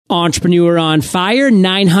Entrepreneur on Fire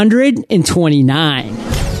 929.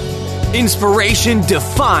 Inspiration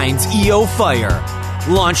defines EO Fire.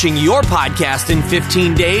 Launching your podcast in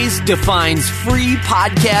 15 days defines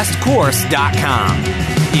freepodcastcourse.com.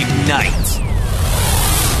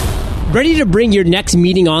 Ignite. Ready to bring your next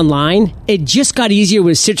meeting online? It just got easier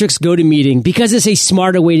with Citrix GoToMeeting because it's a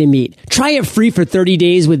smarter way to meet. Try it free for 30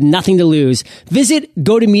 days with nothing to lose. Visit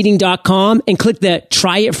gotomeeting.com and click the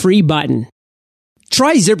Try It Free button.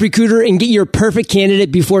 Try ZipRecruiter and get your perfect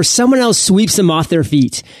candidate before someone else sweeps them off their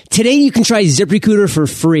feet. Today you can try ZipRecruiter for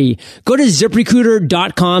free. Go to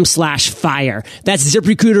ZipRecruiter.com/fire. That's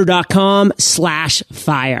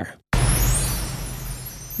ZipRecruiter.com/fire.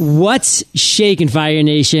 What's shaking, Fire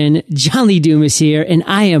Nation? John Lee Dumas here, and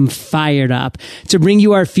I am fired up to bring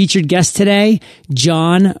you our featured guest today,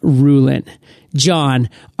 John Ruhlin. John,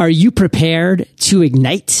 are you prepared to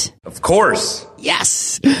ignite? Of course.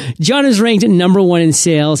 Yes. John is ranked number 1 in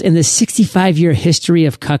sales in the 65-year history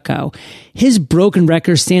of Cutco. His broken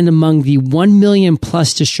records stand among the 1 million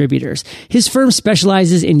plus distributors. His firm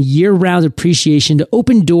specializes in year-round appreciation to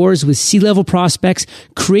open doors with C-level prospects,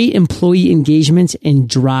 create employee engagement, and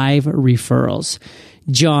drive referrals.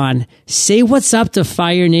 John, say what's up to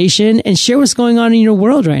Fire Nation and share what's going on in your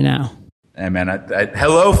world right now. Hey, man,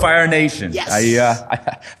 hello, Fire Nation. Yes. I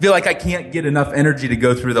feel like I can't get enough energy to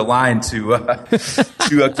go through the line to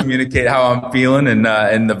communicate how I'm feeling and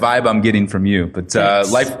the vibe I'm getting from you. But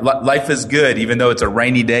life is good, even though it's a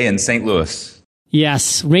rainy day in St. Louis.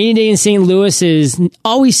 Yes, rainy day in St. Louis is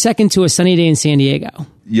always second to a sunny day in San Diego.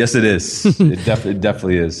 Yes, it is. It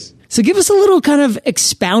definitely is. So give us a little kind of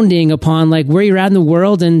expounding upon like where you're at in the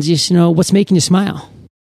world and just, what's making you smile.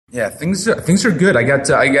 Yeah, things are good. I got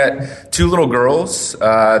 2 little girls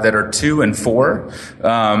that are 2 and 4.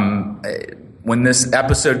 When this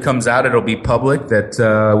episode comes out, it'll be public that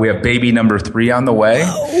we have baby number 3 on the way.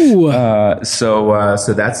 Oh.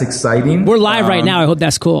 So that's exciting. We're live right now. I hope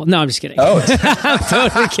that's cool. No, I'm just kidding. Oh, I'm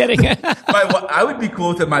totally kidding. I would be cool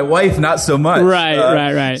with it. My wife, not so much.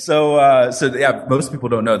 Right. So yeah, most people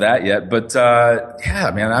don't know that yet. But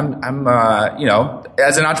yeah, man, I'm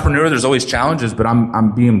as an entrepreneur, there's always challenges, but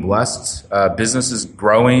I'm being blessed. Business is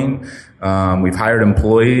growing. We've hired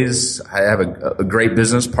employees. I have a great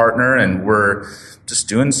business partner, and we're just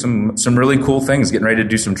doing some really cool things, getting ready to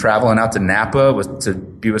do some traveling out to Napa to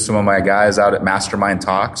be with some of my guys out at Mastermind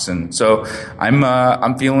Talks. And so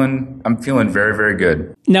I'm feeling very, very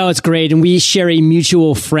good. No, it's great. And we share a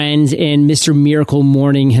mutual friend in Mr. Miracle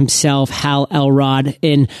Morning himself, Hal Elrod.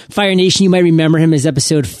 In Fire Nation, you might remember him as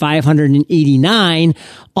episode 589,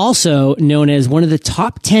 also known as one of the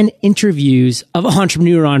top 10 interviews of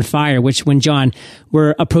Entrepreneur on Fire, which when John,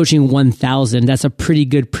 we're approaching 1,000, that's a pretty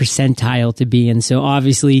good percentile to be in. So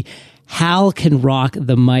obviously, Hal can rock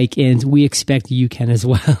the mic, and we expect you can as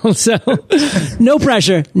well. So no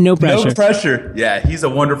pressure. No pressure. Yeah, he's a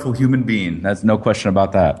wonderful human being. That's no question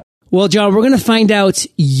about that. Well, John, we're going to find out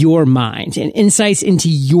your mind and insights into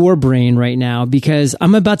your brain right now because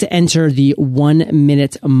I'm about to enter the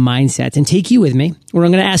 1-minute mindset and take you with me, where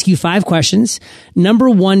I'm going to ask you 5 questions. Number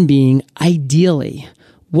 1 being, ideally,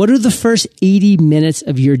 what do the first 80 minutes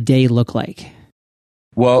of your day look like?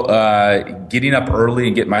 Well, getting up early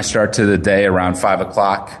and getting my start to the day around 5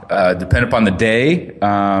 o'clock, depending upon the day.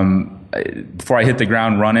 Before I hit the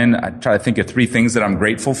ground running, I try to think of 3 things that I'm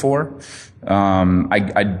grateful for.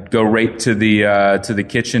 I go right to the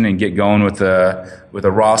kitchen and get going with a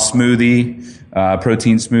raw smoothie,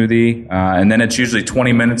 protein smoothie, and then it's usually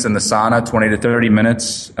 20 minutes in the sauna, 20 to 30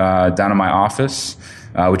 minutes down in my office,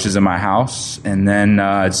 which is in my house, and then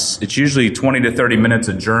it's usually 20 to 30 minutes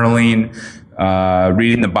of journaling,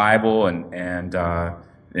 reading the Bible, and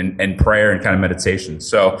prayer and kind of meditation.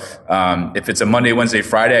 So if it's a Monday, Wednesday,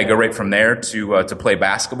 Friday, I go right from there to play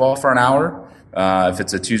basketball for an hour. If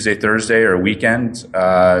it's a Tuesday, Thursday, or a weekend,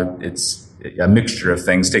 it's a mixture of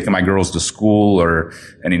things, taking my girls to school or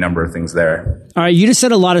any number of things there. All right, you just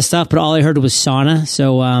said a lot of stuff, but all I heard was sauna.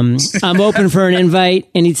 So I'm open for an invite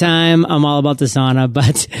anytime. I'm all about the sauna.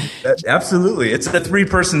 But absolutely, it's a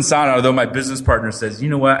 3-person sauna. Although my business partner says, you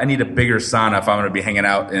know what, I need a bigger sauna if I'm going to be hanging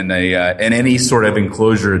out in any sort of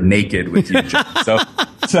enclosure naked with you.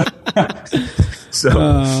 So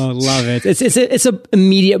love it. It's a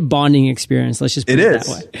immediate bonding experience. Let's just put it that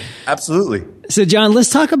way. Absolutely. So John, let's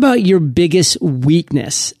talk about your biggest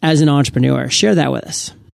weakness as an entrepreneur. Share that with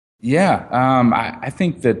us. Yeah. I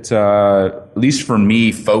think that, at least for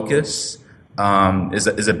me, focus,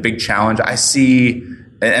 is a big challenge. I see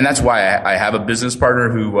and that's why I have a business partner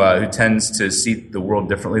who tends to see the world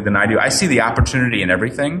differently than I do. I see the opportunity in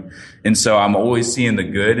everything, and so I'm always seeing the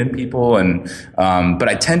good in people. And but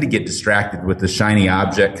I tend to get distracted with the shiny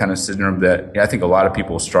object kind of syndrome that I think a lot of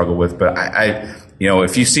people struggle with. But I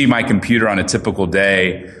if you see my computer on a typical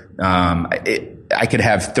day, I could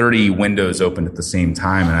have 30 windows open at the same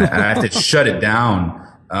time, and I have to shut it down.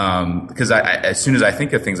 Because as soon as I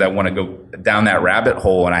think of things, I want to go down that rabbit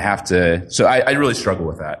hole, and I have to. So I really struggle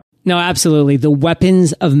with that. No, absolutely. The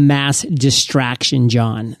weapons of mass distraction,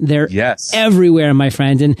 John. They're everywhere, my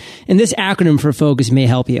friend. And this acronym for focus may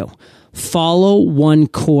help you. Follow one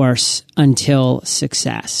course until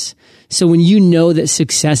success. So when you know that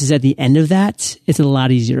success is at the end of that, it's a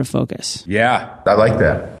lot easier to focus. Yeah, I like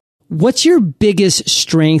that. What's your biggest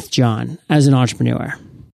strength, John, as an entrepreneur?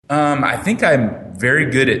 I think I'm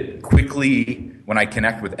very good at quickly, when I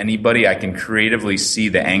connect with anybody, I can creatively see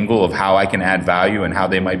the angle of how I can add value and how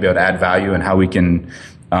they might be able to add value and how we can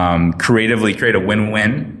creatively create a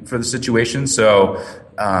win-win for the situation. So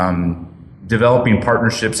developing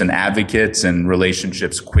partnerships and advocates and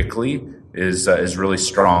relationships quickly is really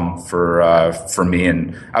strong for me.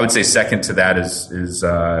 And I would say second to that is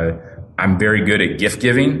I'm very good at gift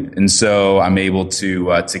giving, and so I'm able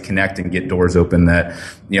to connect and get doors open that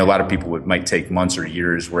a lot of people might take months or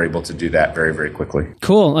years. We're able to do that very, very quickly.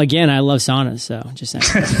 Cool. Again, I love saunas, so just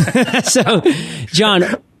saying. So, John,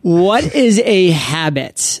 what is a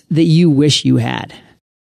habit that you wish you had?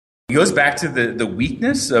 It goes back to the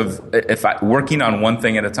weakness of working on one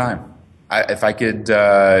thing at a time. If I could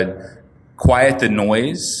quiet the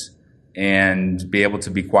noise and be able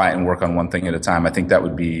to be quiet and work on one thing at a time, I think that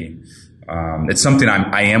would be. It's something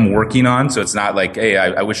I am working on, so it's not like, hey,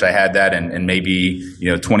 I wish I had that, and maybe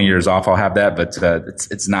 20 years off I'll have that, but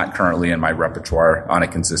it's not currently in my repertoire on a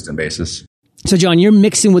consistent basis. So, John, you're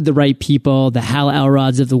mixing with the right people, the Hal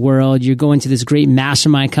Elrods of the world. You're going to this great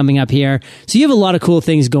mastermind coming up here, so you have a lot of cool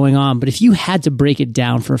things going on. But if you had to break it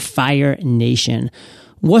down for Fire Nation,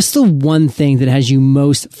 what's the one thing that has you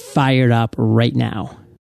most fired up right now?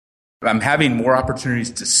 I'm having more opportunities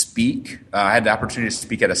to speak. I had the opportunity to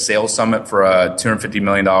speak at a sales summit for a $250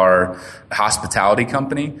 million hospitality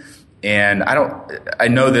company. And I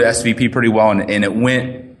know the SVP pretty well, and it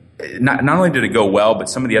went, not only did it go well, but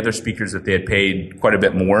some of the other speakers that they had paid quite a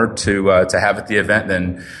bit more to have at the event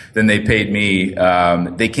than they paid me.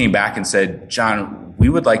 They came back and said, John, we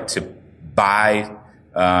would like to buy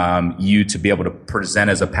you to be able to present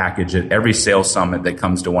as a package at every sales summit that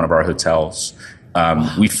comes to one of our hotels.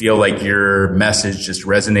 We feel like your message just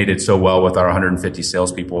resonated so well with our 150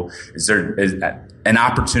 salespeople. Is there an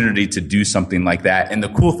opportunity to do something like that? And the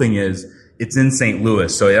cool thing is, it's in St.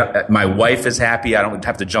 Louis. So my wife is happy. I don't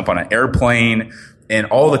have to jump on an airplane. And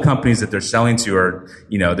all the companies that they're selling to are,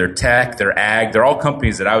 they're tech, they're ag, they're all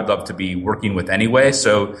companies that I would love to be working with anyway.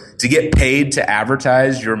 So to get paid to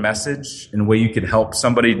advertise your message in a way you could help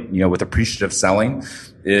somebody, with appreciative selling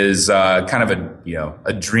is kind of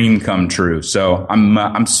a dream come true. So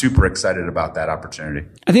I'm super excited about that opportunity.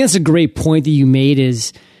 I think that's a great point that you made,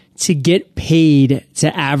 is to get paid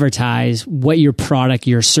to advertise what your product,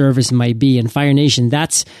 your service might be. And Fire Nation,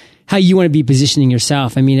 that's how you want to be positioning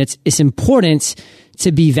yourself. I mean, it's important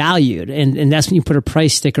to be valued, and that's when you put a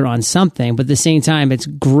price sticker on something. But at the same time, it's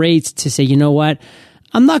great to say, you know what?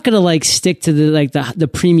 I'm not going to stick to the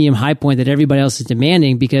premium high point that everybody else is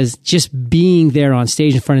demanding, because just being there on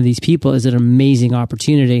stage in front of these people is an amazing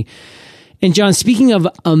opportunity. And John, speaking of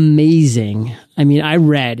amazing, I mean, I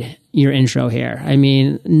read your intro here. I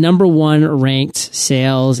mean, #1 ranked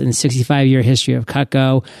sales in the 65-year history of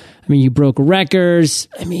Cutco. I mean, you broke records.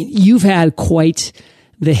 I mean, you've had quite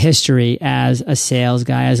the history as a sales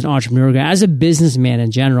guy, as an entrepreneur guy, as a businessman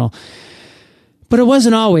in general. But it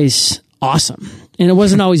wasn't always awesome. And it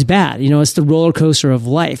wasn't always bad. It's the roller coaster of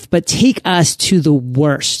life. But take us to the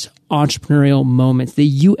worst entrepreneurial moments that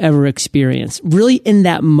you ever experienced. Really, in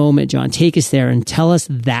that moment, John, take us there and tell us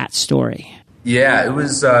that story. Yeah, it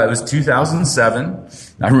was 2007.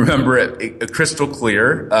 I remember it crystal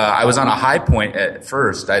clear. I was on a high point at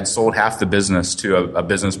first. I'd sold half the business to a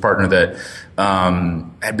business partner that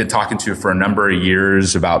had been talking to for a number of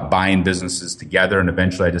years about buying businesses together. And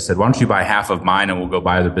eventually I just said, why don't you buy half of mine and we'll go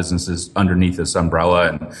buy other businesses underneath this umbrella.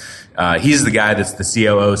 And he's the guy that's the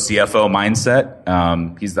COO, CFO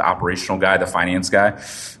mindset. He's the operational guy, the finance guy.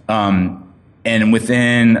 And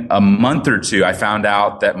within a month or two, I found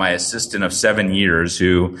out that my assistant of 7 years,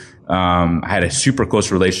 who I had a super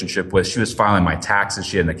close relationship with, she was filing my taxes.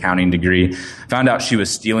 She had an accounting degree. Found out she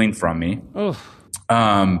was stealing from me.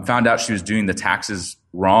 Found out she was doing the taxes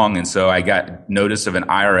wrong. And so I got notice of an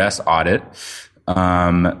IRS audit.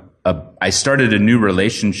 I started a new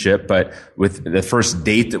relationship, but with the first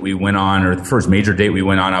date that we went on, or the first major date we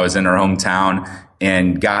went on, I was in her hometown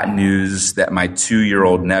and got news that my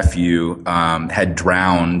 2-year-old nephew had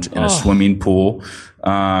drowned in a swimming pool.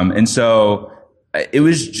 And so it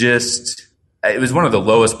was one of the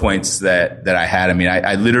lowest points that I had. I mean,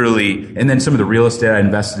 I literally, and then some of the real estate I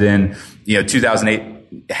invested in, 2008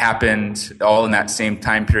 happened all in that same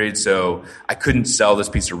time period. So I couldn't sell this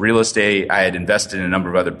piece of real estate. I had invested in a number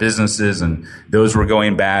of other businesses and those were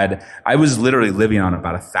going bad. I was literally living on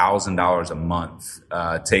about $1,000 a month,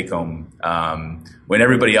 take home. When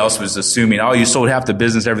everybody else was assuming, oh, you sold half the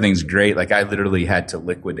business, everything's great. Like I literally had to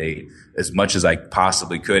liquidate as much as I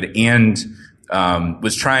possibly could, and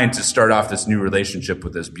was trying to start off this new relationship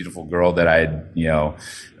with this beautiful girl that I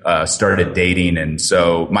had, started dating. And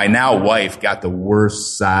so my now wife got the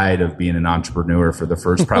worst side of being an entrepreneur for the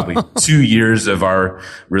first probably 2 years of our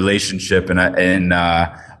relationship. And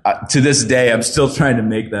to this day, I'm still trying to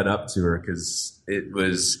make that up to her, because it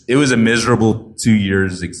was a miserable 2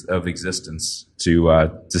 years of existence,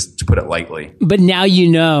 just to put it lightly. But now you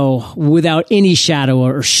know, without any shadow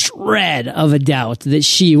or shred of a doubt, that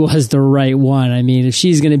she was the right one. I mean, if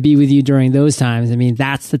she's going to be with you during those times, I mean,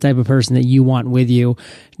 that's the type of person that you want with you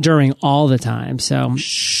during all the time. So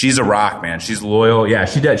she's a rock, man. She's loyal. Yeah,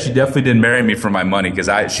 she definitely didn't marry me for my money,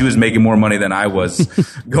 because she was making more money than I was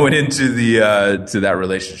going into to that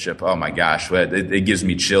relationship. Oh my gosh, it gives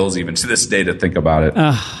me chills even to this day to think about it.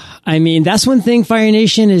 I mean, that's one thing, Fire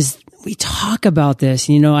Nation, is we talk about this.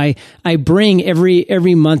 I bring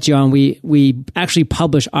every month, John, we actually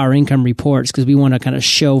publish our income reports, because we want to kind of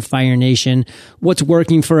show Fire Nation what's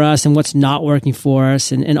working for us and what's not working for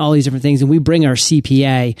us, and all these different things. And we bring our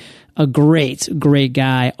CPA, a great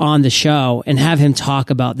guy, on the show and have him talk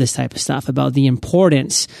about this type of stuff, about the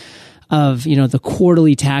importance of, the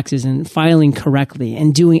quarterly taxes and filing correctly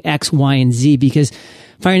and doing X, Y, and Z, because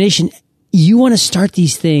Fire Nation, you want to start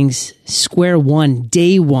these things square one,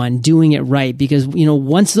 day one, doing it right. Because,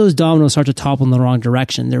 once those dominoes start to topple in the wrong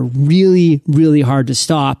direction, they're really, really hard to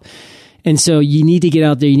stop. And so you need to get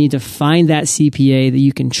out there. You need to find that CPA that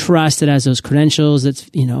you can trust, that has those credentials, that's,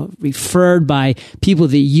 referred by people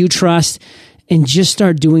that you trust, and just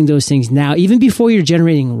start doing those things now, even before you're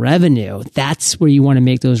generating revenue. That's where you want to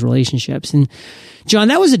make those relationships. And John,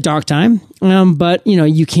 that was a dark time. But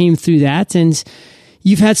you came through that, and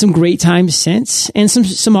you've had some great times since, and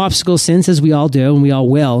some obstacles since, as we all do, and we all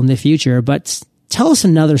will in the future. But tell us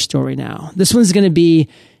another story now. This one's going to be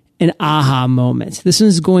an aha moment. This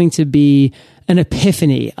one's going to be an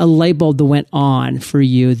epiphany, a light bulb that went on for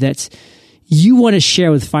you that you want to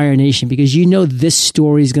share with Fire Nation, because this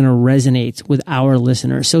story is going to resonate with our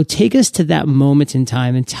listeners. So take us to that moment in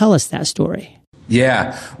time and tell us that story.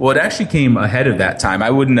 Yeah. Well, it actually came ahead of that time. I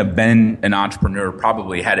wouldn't have been an entrepreneur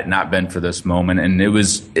probably had it not been for this moment. And it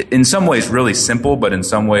was in some ways really simple, but in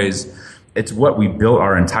some ways it's what we built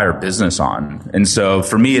our entire business on. And so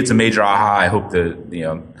for me, it's a major aha. I hope that,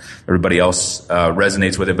 everybody else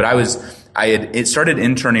resonates with it. But I had started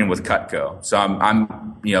interning with Cutco. So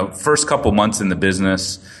I'm first couple months in the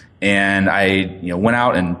business, and I, went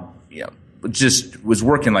out and, just was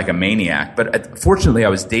working like a maniac. But fortunately, I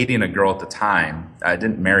was dating a girl at the time. I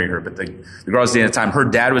didn't marry her, but the girl I was dating at the time, her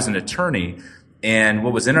dad was an attorney. And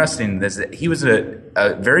what was interesting is that he was a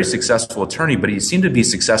very successful attorney, but he seemed to be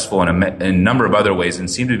successful in a number of other ways, and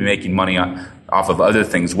seemed to be making money off of other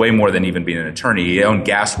things, way more than even being an attorney. He owned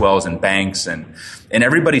gas wells and banks, and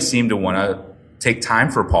everybody seemed to want to take time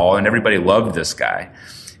for Paul, and everybody loved this guy.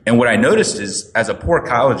 And what I noticed is, as a poor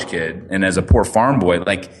college kid and as a poor farm boy,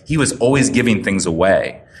 like, he was always giving things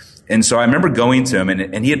away. And so I remember going to him,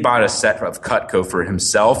 and he had bought a set of Cutco for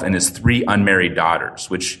himself and his 3 unmarried daughters,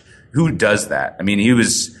 which, who does that? I mean, he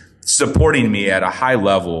was supporting me at a high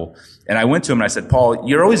level. And I went to him and I said, Paul,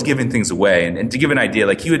 you're always giving things away. And to give an idea,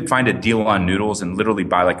 like, he would find a deal on noodles and literally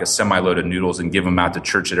buy like a semi-load of noodles and give them out to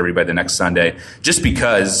church at everybody the next Sunday, just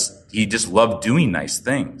because he just loved doing nice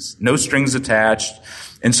things. No strings attached.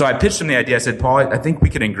 And so I pitched him the idea. I said, Paul, I think we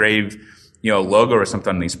could engrave, a logo or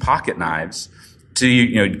something on these pocket knives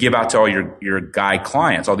to, give out to all your guy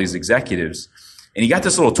clients, all these executives. And he got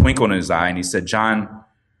this little twinkle in his eye, and he said, John,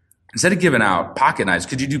 instead of giving out pocket knives,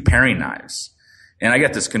 could you do paring knives? And I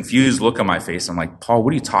got this confused look on my face. I'm like, Paul,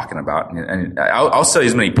 what are you talking about? And I'll sell you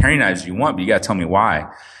as many paring knives as you want, but you got to tell me why.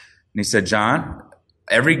 And he said, John,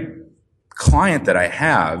 every client that I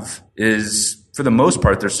have is, for the most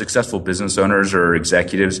part, they're successful business owners or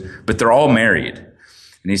executives, but they're all married.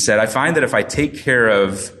 And he said, I find that if I take care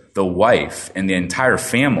of the wife and the entire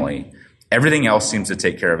family, everything else seems to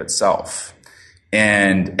take care of itself.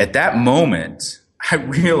 And at that moment, I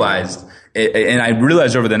realized And I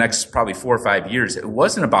realized over the next probably 4 or 5 years, it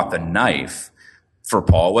wasn't about the knife for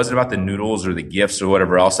Paul. It wasn't about the noodles or the gifts or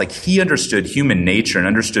whatever else. Like, he understood human nature and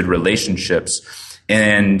understood relationships.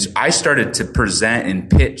 And I started to present and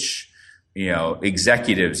pitch,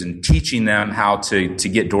 executives and teaching them how to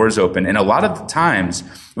get doors open. And a lot of the times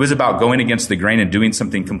it was about going against the grain and doing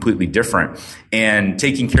something completely different and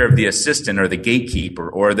taking care of the assistant or the gatekeeper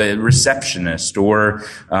or the receptionist, or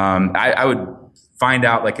I would find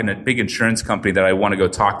out, like in a big insurance company that I want to go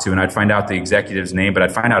talk to, and I'd find out the executive's name, but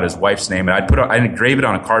I'd find out his wife's name, and I'd engrave it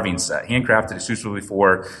on a carving set, handcrafted exclusively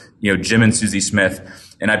for, Jim and Susie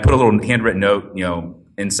Smith. And I'd put a little handwritten note,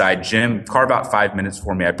 inside, Jim, carve out 5 minutes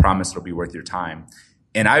for me. I promise it'll be worth your time.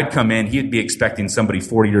 And I would come in, he'd be expecting somebody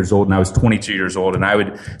 40 years old, and I was 22 years old. And I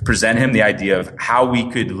would present him the idea of how we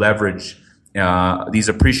could leverage these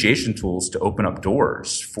appreciation tools to open up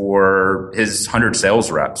doors for his 100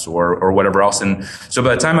 sales reps or whatever else. And so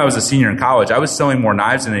by the time I was a senior in college, I was selling more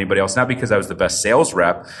knives than anybody else, not because I was the best sales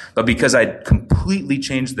rep, but because I'd completely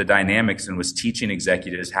changed the dynamics and was teaching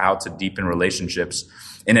executives how to deepen relationships.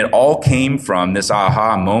 And it all came from this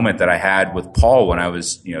aha moment that I had with Paul when I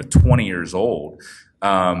was, 20 years old,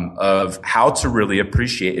 of how to really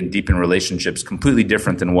appreciate and deepen relationships, completely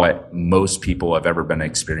different than what most people have ever been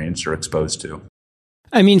experienced or exposed to.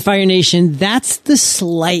 I mean, Fire Nation, that's the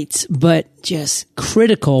slight but just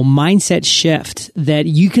critical mindset shift that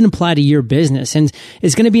you can apply to your business. And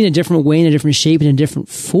it's going to be in a different way, in a different shape, in a different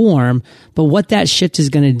form. But what that shift is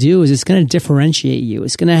going to do is it's going to differentiate you.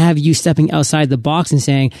 It's going to have you stepping outside the box and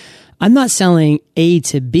saying, I'm not selling A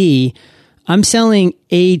to B. I'm selling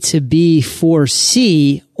A to B for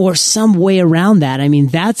C, or some way around that. I mean,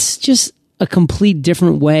 that's just a complete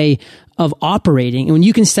different way of operating. And when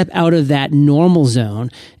you can step out of that normal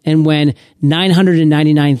zone, and when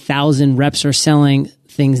 999,000 reps are selling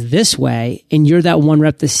things this way, and you're that one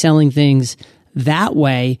rep that's selling things that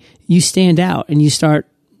way, you stand out and you start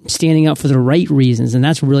standing out for the right reasons. And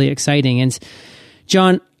that's really exciting. And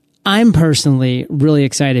John, I'm personally really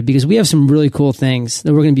excited because we have some really cool things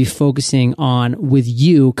that we're going to be focusing on with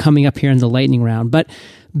you coming up here in the lightning round. But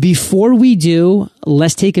before we do,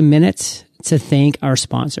 let's take a minute to thank our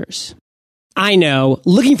sponsors. I know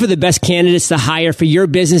looking for the best candidates to hire for your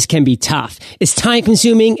business can be tough. It's time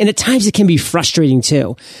consuming, and at times it can be frustrating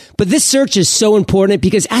too. But this search is so important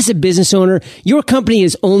because as a business owner, your company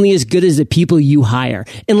is only as good as the people you hire.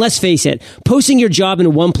 And let's face it, posting your job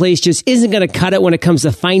in one place just isn't going to cut it when it comes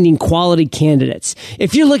to finding quality candidates.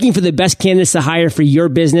 If you're looking for the best candidates to hire for your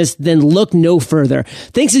business, then look no further.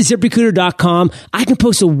 Thanks to ZipRecruiter.com, I can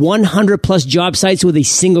post to 100 plus job sites with a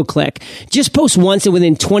single click. Just post once, and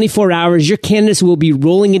within 24 hours, your candidates will be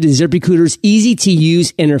rolling into ZipRecruiter's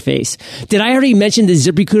easy-to-use interface. Did I already mention that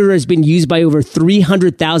ZipRecruiter has been used by over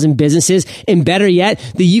 300,000 businesses? And better yet,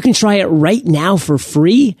 that you can try it right now for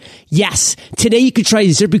free? Yes. Today you can try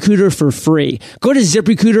ZipRecruiter for free. Go to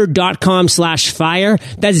ZipRecruiter.com/fire.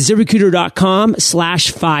 That's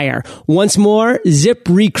ZipRecruiter.com/fire. Once more,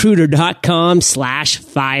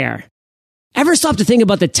 ZipRecruiter.com/fire. Ever stop to think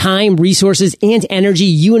about the time, resources, and energy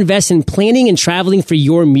you invest in planning and traveling for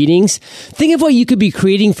your meetings? Think of what you could be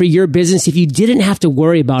creating for your business if you didn't have to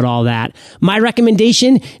worry about all that. My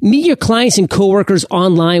recommendation, meet your clients and coworkers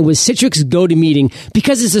online with Citrix GoToMeeting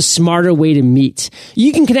because it's a smarter way to meet.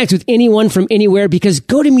 You can connect with anyone from anywhere because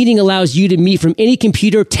GoToMeeting allows you to meet from any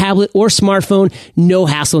computer, tablet, or smartphone, no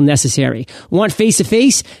hassle necessary. Want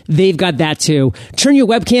face-to-face? They've got that too. Turn your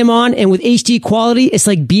webcam on, and with HD quality, it's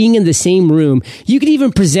like being in the same room. You can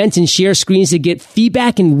even present and share screens to get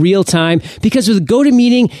feedback in real time because with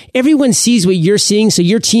GoToMeeting, everyone sees what you're seeing, so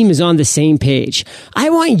your team is on the same page. I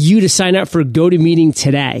want you to sign up for GoToMeeting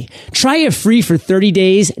today. Try it free for 30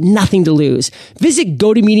 days, nothing to lose. Visit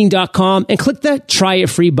GoToMeeting.com and click the Try It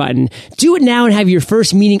Free button. Do it now and have your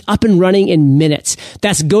first meeting up and running in minutes.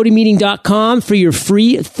 That's GoToMeeting.com for your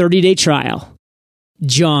free 30-day trial.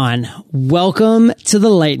 John, welcome to the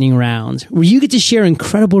lightning round, where you get to share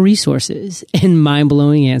incredible resources and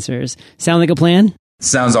mind-blowing answers. Sound like a plan?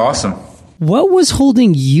 Sounds awesome. What was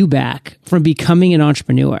holding you back from becoming an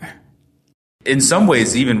entrepreneur? In some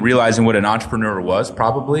ways, even realizing what an entrepreneur was,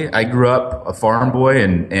 probably. I grew up a farm boy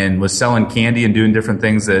and was selling candy and doing different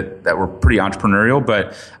things that were pretty entrepreneurial.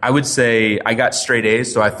 But I would say I got straight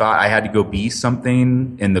A's, so I thought I had to go be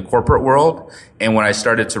something in the corporate world. And when I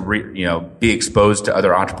started to be exposed to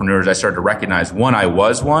other entrepreneurs, I started to recognize, one, I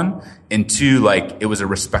was one, and two, like, it was a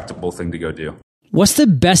respectable thing to go do. What's the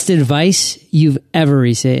best advice you've ever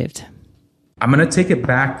received? I'm going to take it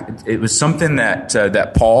back. It was something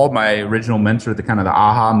that Paul, my original mentor, the kind of the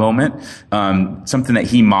aha moment, something that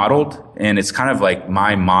he modeled. And it's kind of like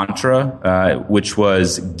my mantra, which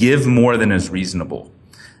was give more than is reasonable.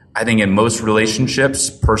 I think in most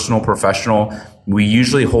relationships, personal, professional, we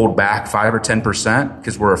usually hold back 5 or 10%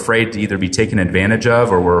 because we're afraid to either be taken advantage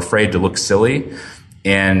of or we're afraid to look silly.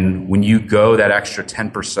 And when you go that extra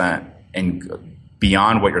 10% and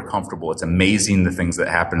beyond what you're comfortable, it's amazing the things that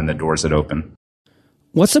happen and the doors that open.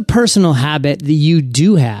 What's a personal habit that you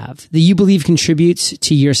do have that you believe contributes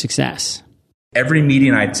to your success? Every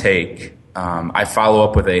meeting I take, I follow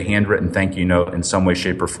up with a handwritten thank you note in some way,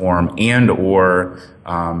 shape, or form, and or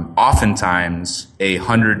oftentimes a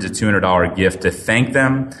 $100 to $200 gift to thank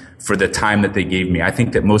them for the time that they gave me. I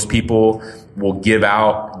think that most people will give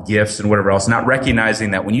out gifts and whatever else, not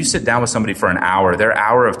recognizing that when you sit down with somebody for an hour, their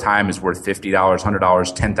hour of time is worth $50, $100,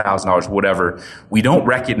 $10,000, whatever. We don't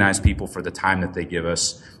recognize people for the time that they give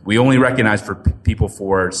us. We only recognize for people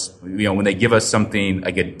for, when they give us something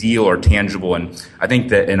like a deal or tangible. And I think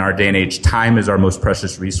that in our day and age, time is our most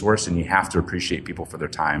precious resource, and you have to appreciate people for their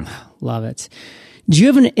time. Love it. Do you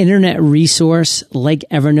have an internet resource like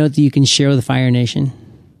Evernote that you can share with the Fire Nation?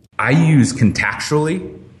 I use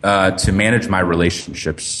Contactually to manage my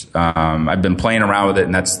relationships. I've been playing around with it,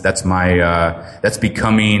 and that's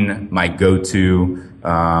becoming my go-to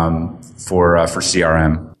for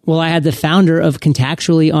CRM. Well, I had the founder of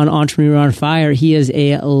Contactually on Entrepreneur on Fire. He is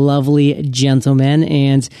a lovely gentleman,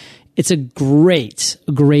 and it's a great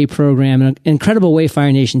program and an incredible way,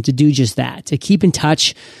 Fire Nation, to do just that, to keep in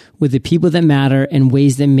touch with the people that matter in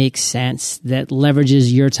ways that make sense, that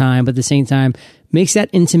leverages your time, but at the same time makes that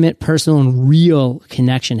intimate, personal, and real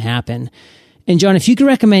connection happen. And John, if you could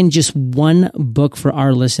recommend just one book for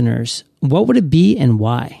our listeners, what would it be and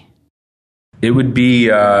why? It would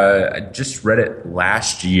be, I just read it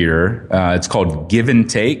last year. It's called Give and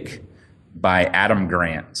Take by Adam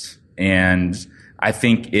Grant. And I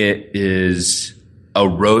think it is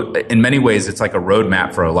in many ways, it's like a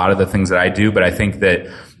roadmap for a lot of the things that I do. But I think that,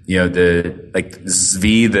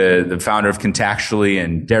 Zvi, the founder of Contactually,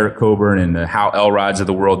 and Derek Coburn and the Hal Elrods of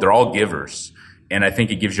the world, they're all givers. And I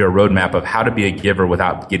think it gives you a roadmap of how to be a giver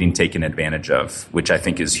without getting taken advantage of, which I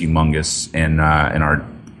think is humongous in our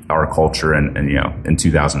culture and in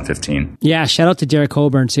 2015. Yeah, shout out to Derek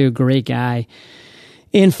Coburn too, great guy.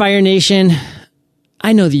 In Fire Nation,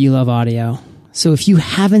 I know that you love audio. So if you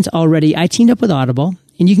haven't already, I teamed up with Audible,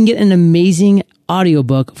 and you can get an amazing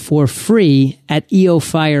audiobook for free at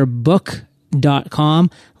eofirebook.com,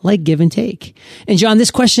 like Give and Take. And John,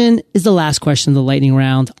 this question is the last question of the lightning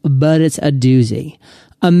round, but it's a doozy.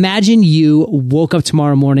 Imagine you woke up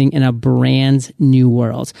tomorrow morning in a brand new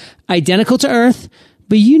world, identical to Earth,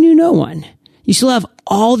 but you knew no one. You still have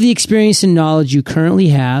all the experience and knowledge you currently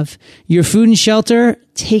have, your food and shelter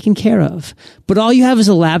taken care of, but all you have is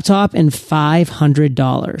a laptop and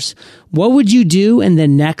 $500. What would you do in the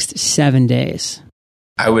next 7 days?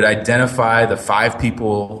 I would identify the 5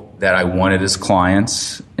 people that I wanted as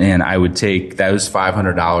clients, and I would take those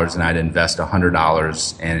 $500 and I'd invest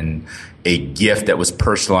 $100 in a gift that was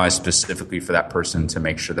personalized specifically for that person to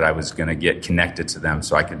make sure that I was going to get connected to them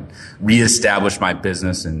so I could reestablish my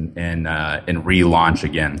business and relaunch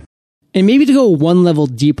again. And maybe to go one level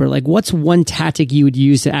deeper, like what's one tactic you would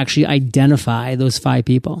use to actually identify those 5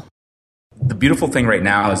 people? The beautiful thing right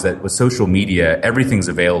now is that with social media, everything's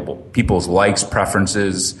available. People's likes,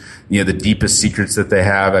 preferences, the deepest secrets that they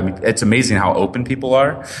have. I mean, it's amazing how open people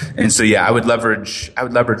are. And so, I would leverage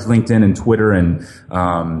LinkedIn and Twitter and,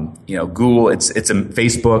 Google. It's a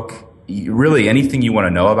Facebook. Really anything you want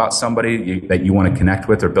to know about somebody that you want to connect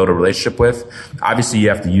with or build a relationship with. Obviously, you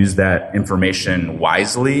have to use that information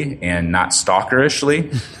wisely and not stalkerishly.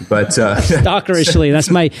 But stalkerishly, that's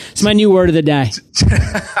my new word of the day.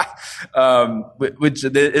 Which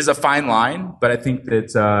is a fine line, but I think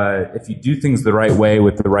that if you do things the right way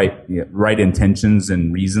with the right intentions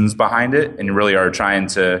and reasons behind it, and you really are trying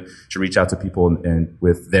to reach out to people and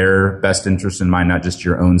with their best interests in mind, not just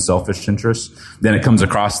your own selfish interests, then it comes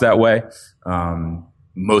across that way.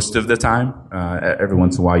 Most of the time, every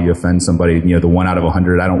once in a while you offend somebody, the 1 out of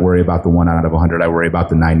 100. I don't worry about the 1 out of 100. I worry about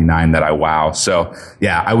the 99 that I wow. So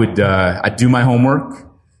I would, I'd do my homework.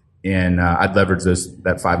 And I'd leverage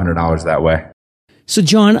that $500 that way. So,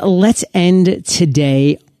 John, let's end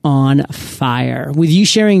today on fire with you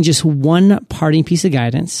sharing just one parting piece of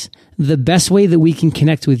guidance, the best way that we can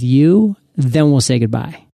connect with you, then we'll say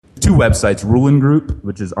goodbye. 2 websites, Ruhlin Group,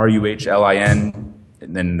 which is Ruhlin,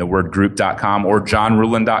 and then the word group.com, or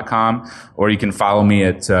johnruhlin.com, or you can follow me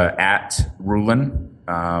at Ruhlin,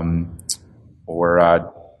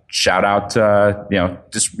 or shout out,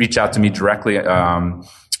 just reach out to me directly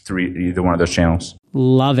through either one of those channels.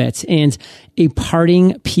 Love it. And a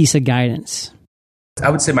parting piece of guidance. I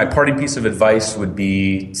would say my parting piece of advice would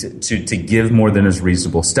be to give more than is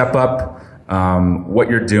reasonable. Step up what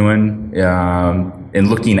you're doing and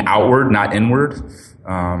looking outward, not inward,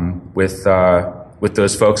 with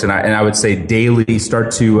those folks. And I would say daily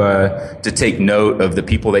start to take note of the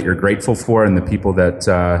people that you're grateful for and the people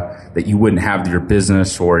that you wouldn't have your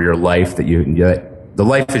business or your life the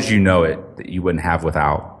life as you know it that you wouldn't have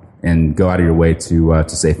without, and go out of your way to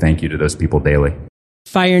say thank you to those people daily.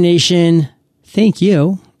 Fire Nation, thank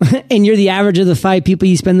you. And you're the average of the 5 people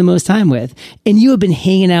you spend the most time with. And you have been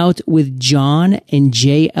hanging out with John and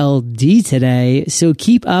JLD today. So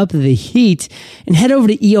keep up the heat and head over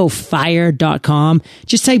to eofire.com.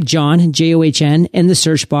 Just type John, John, in the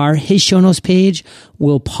search bar. His show notes page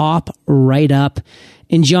will pop right up.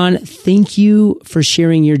 And John, thank you for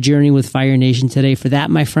sharing your journey with Fire Nation today. For that,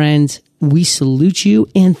 my friends, we salute you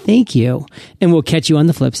and thank you. And we'll catch you on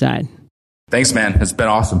the flip side. Thanks, man. It's been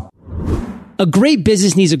awesome. A great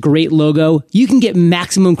business needs a great logo. You can get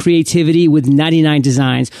maximum creativity with 99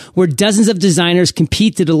 Designs, where dozens of designers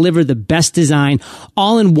compete to deliver the best design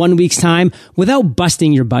all in 1 week's time without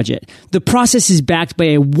busting your budget. The process is backed by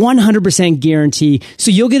a 100% guarantee,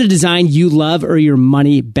 so you'll get a design you love or your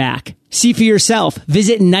money back. See for yourself.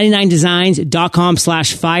 Visit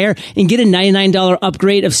 99designs.com/fire and get a $99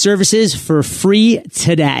 upgrade of services for free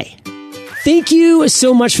today. Thank you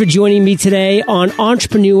so much for joining me today on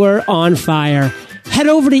Entrepreneur on Fire. Head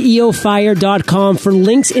over to eofire.com for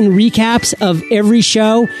links and recaps of every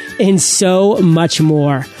show and so much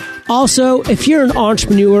more. Also, if you're an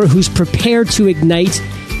entrepreneur who's prepared to ignite,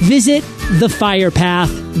 visit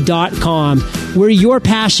thefirepath.com, where your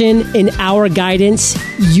passion and our guidance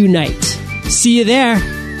unite. See you there.